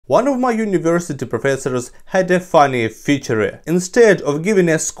One of my university professors had a funny feature. Instead of giving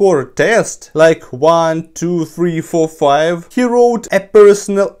a score test like 1, 2, 3, 4, 5, he wrote a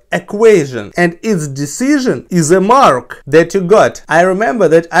personal equation, and its decision is a mark that you got. I remember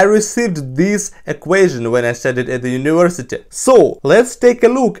that I received this equation when I studied at the university. So let's take a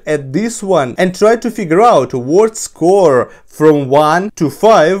look at this one and try to figure out what score from 1 to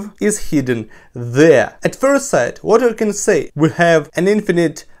 5 is hidden there. At first sight, what we can say, we have an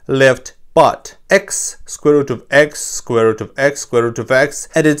infinite left part, x, square root of x, square root of x, square root of x,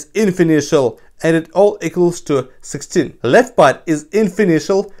 and its infinitial, and it all equals to 16. Left part is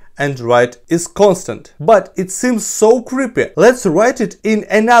infinitial and right is constant. But it seems so creepy. Let's write it in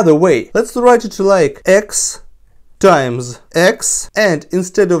another way. Let's write it like x times x, and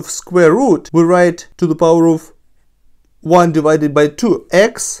instead of square root, we write to the power of 1 divided by 2.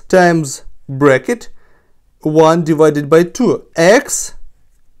 X times bracket 1 divided by 2. X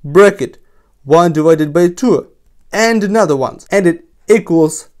bracket 1 divided by 2. And another one. And it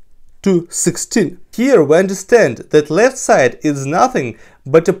equals to 16. Here we understand that left side is nothing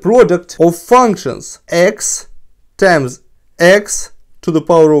but a product of functions x times x to the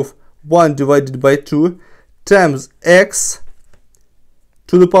power of 1 divided by 2 times x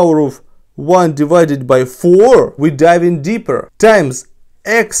to the power of 1 divided by 4, we dive in deeper, times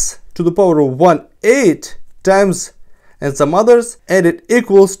x to the power of 1/8 times and some others, and it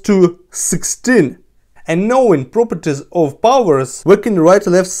equals to 16. And knowing properties of powers, we can write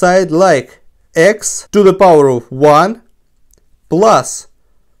left side like x to the power of 1 plus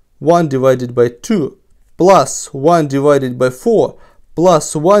 1 divided by 2 plus 1 divided by 4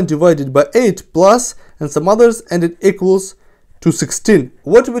 plus 1 divided by 8 plus and some others, and it equals to 16.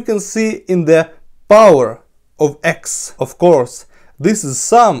 What we can see in the power of x, of course, this is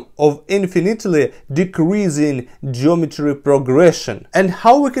sum of infinitely decreasing geometry progression. And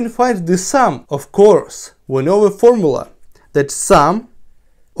how we can find the sum? Of course, we know a formula that sum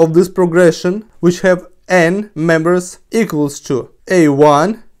of this progression, which have n members, equals to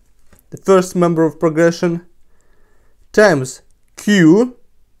a1, the first member of progression, times q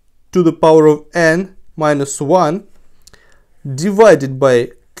to the power of n minus 1 divided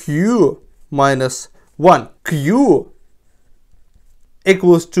by q minus 1. Q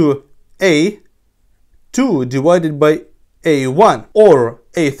equals to a2 divided by a1, or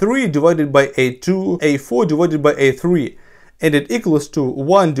a3 divided by a2, a4 divided by a3, and it equals to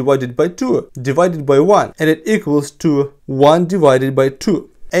 1 divided by 2 divided by 1, and it equals to 1 divided by 2.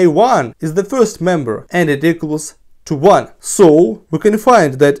 a1 is the first member, and it equals to 1. So we can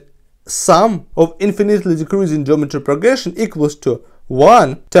find that sum of infinitely decreasing geometry progression equals to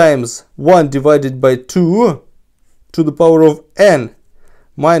 1 times 1 divided by 2 to the power of n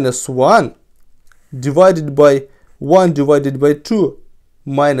minus 1 divided by 1 divided by 2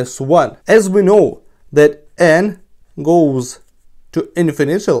 minus 1. As we know that n goes to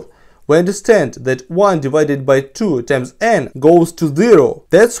infinitial, we understand that 1 divided by 2 times n goes to 0.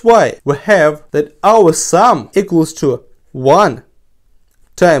 That's why we have that our sum equals to 1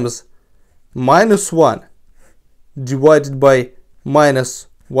 times minus 1 divided by minus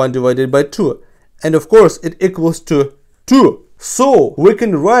 1 divided by 2, and of course it equals to 2. So we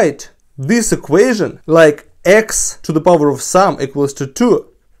can write this equation like x to the power of sum equals to 2,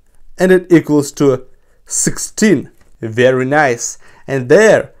 and it equals to 16. Very nice. And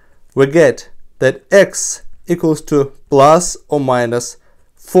there we get that x equals to plus or minus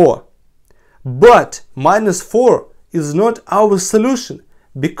 4. But minus 4 is not our solution,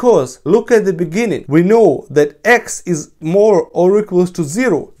 because look at the beginning. We know that x is more or equals to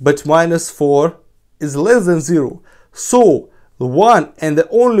 0, but minus 4 is less than 0. So the one and the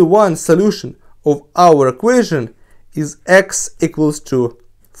only one solution of our equation is x equals to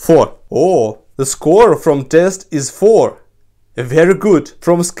 4. Oh, the score from test is 4. Very good.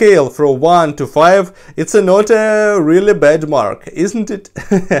 From scale from 1 to 5, it's not a really bad mark, isn't it?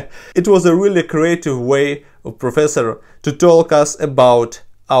 It was a really creative way of professor to talk us about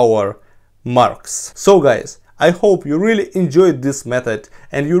our marks. So guys, I hope you really enjoyed this method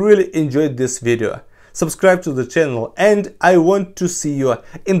and you really enjoyed this video. Subscribe to the channel, and I want to see you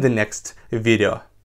in the next video.